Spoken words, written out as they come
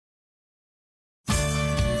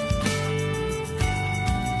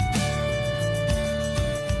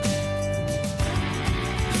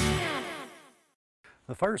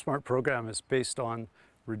The FireSmart program is based on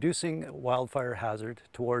reducing wildfire hazard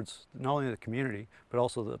towards not only the community, but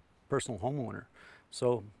also the personal homeowner.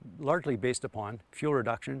 So largely based upon fuel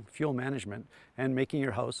reduction, fuel management, and making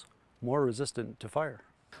your house more resistant to fire.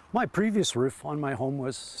 My previous roof on my home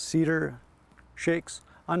was cedar shakes,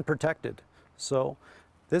 unprotected. So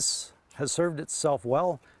this has served itself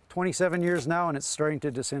well, 27 years now, and it's starting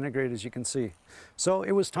to disintegrate, as you can see. So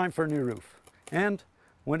it was time for a new roof. And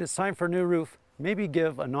when it's time for a new roof, maybe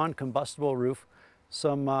give a non-combustible roof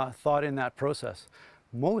some thought in that process.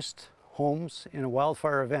 Most homes in a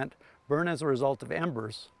wildfire event burn as a result of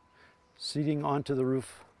embers seeping onto the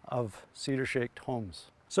roof of cedar shaked homes.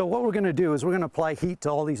 So what we're going to do is we're going to apply heat to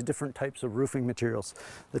all these different types of roofing materials.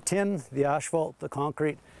 The tin, the asphalt, the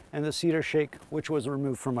concrete, and the cedar shake, which was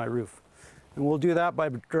removed from my roof. And we'll do that by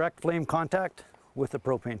direct flame contact with a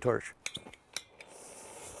propane torch.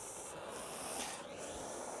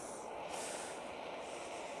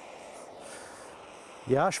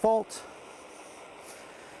 The asphalt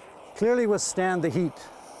clearly withstand the heat,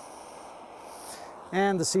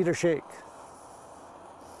 and the cedar shake,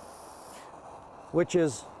 which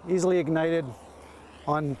is easily ignited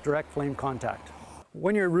on direct flame contact.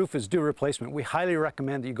 When your roof is due replacement, we highly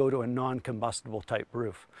recommend that you go to a non-combustible type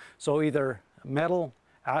roof. So either metal,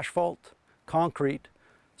 asphalt, concrete,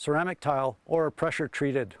 ceramic tile, or a pressure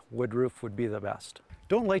treated wood roof would be the best.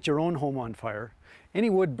 Don't light your own home on fire. Any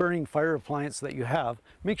wood burning fire appliance that you have,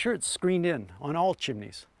 make sure it's screened in on all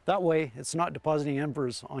chimneys. That way it's not depositing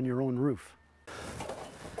embers on your own roof.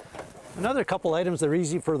 Another couple items that are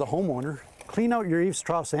easy for the homeowner: clean out your eaves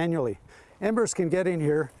troughs annually. Embers can get in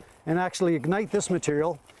here and actually ignite this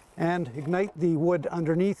material and ignite the wood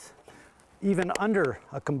underneath, even under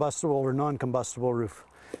a combustible or non-combustible roof.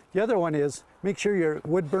 The other one is make sure your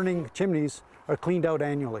wood burning chimneys are cleaned out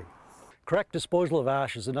annually. Correct disposal of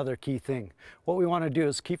ash is another key thing. What we want to do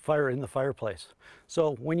is keep fire in the fireplace.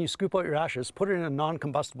 So when you scoop out your ashes, put it in a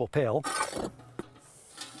non-combustible pail.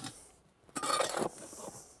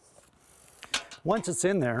 Once it's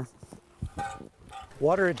in there,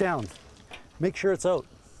 water it down. Make sure it's out.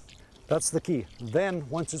 That's the key. Then,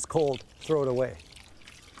 once it's cold, throw it away.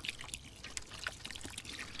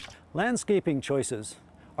 Landscaping choices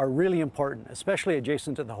are really important, especially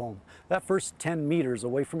adjacent to the home. That first 10 meters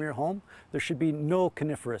away from your home, there should be no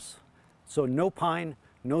coniferous. So no pine,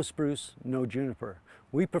 no spruce, no juniper.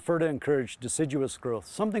 We prefer to encourage deciduous growth,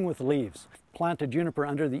 something with leaves. Plant a juniper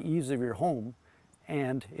under the eaves of your home,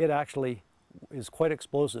 and it actually is quite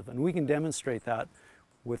explosive, and we can demonstrate that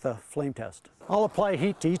with a flame test. I'll apply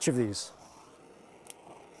heat to each of these.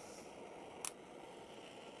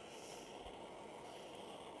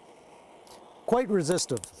 Quite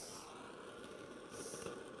resistive.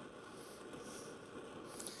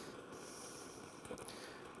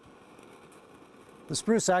 The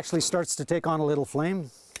spruce actually starts to take on a little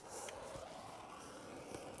flame.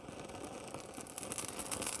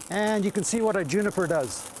 And you can see what a juniper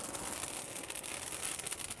does.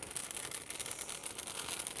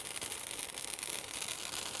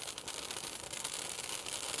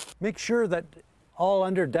 Make sure that all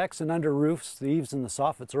under decks and under roofs, the eaves and the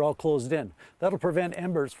soffits are all closed in. That'll prevent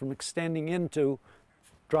embers from extending into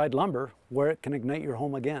dried lumber where it can ignite your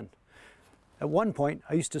home again. At one point,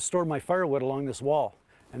 I used to store my firewood along this wall,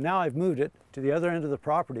 and now I've moved it to the other end of the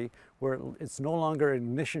property where it's no longer an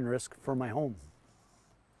ignition risk for my home.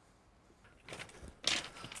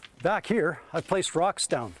 Back here, I've placed rocks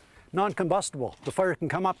down, non-combustible. The fire can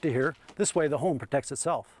come up to here. This way the home protects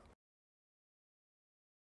itself.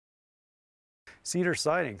 Cedar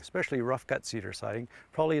siding, especially rough cut cedar siding,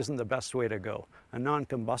 probably isn't the best way to go. A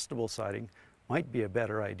non-combustible siding might be a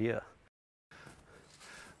better idea.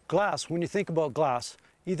 Glass, when you think about glass,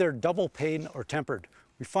 either double pane or tempered.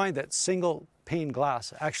 We find that single pane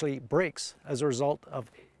glass actually breaks as a result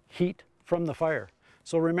of heat from the fire.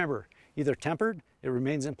 So remember, either tempered, it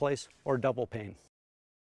remains in place, or double pane.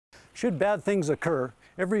 Should bad things occur,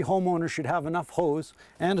 every homeowner should have enough hose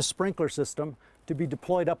and a sprinkler system to be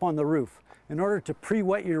deployed up on the roof in order to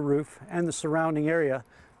pre-wet your roof and the surrounding area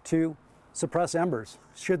to suppress embers.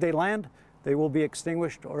 Should they land, they will be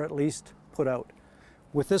extinguished or at least put out.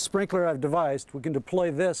 With this sprinkler I've devised, we can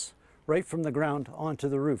deploy this right from the ground onto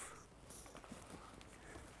the roof.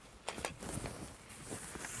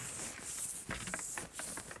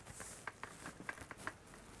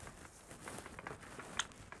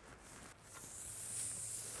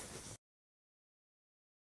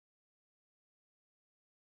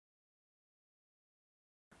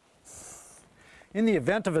 In the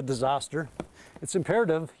event of a disaster, it's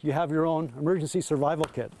imperative you have your own emergency survival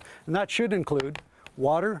kit, and that should include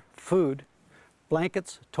water, food,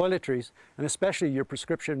 blankets, toiletries, and especially your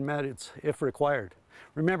prescription meds if required.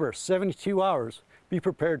 Remember, 72 hours, be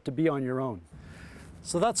prepared to be on your own.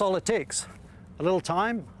 So that's all it takes. A little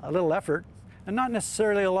time, a little effort, and not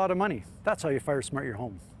necessarily a lot of money. That's how you FireSmart your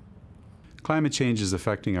home. Climate change is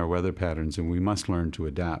affecting our weather patterns, and we must learn to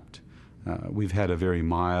adapt. We've had a very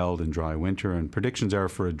mild and dry winter, and predictions are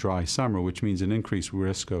for a dry summer, which means an increased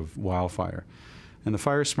risk of wildfire. And the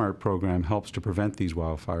FireSmart program helps to prevent these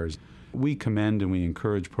wildfires. We commend and we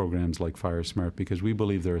encourage programs like FireSmart because we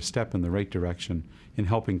believe they're a step in the right direction in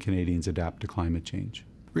helping Canadians adapt to climate change.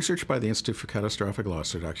 Research by the Institute for Catastrophic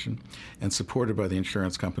Loss Reduction and supported by the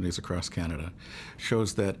insurance companies across Canada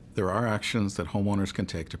shows that there are actions that homeowners can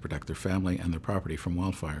take to protect their family and their property from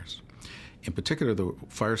wildfires. In particular, the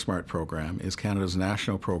FireSmart program is Canada's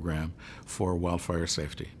national program for wildfire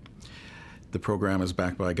safety. The program is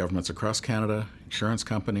backed by governments across Canada, insurance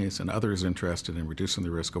companies, and others interested in reducing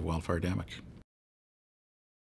the risk of wildfire damage.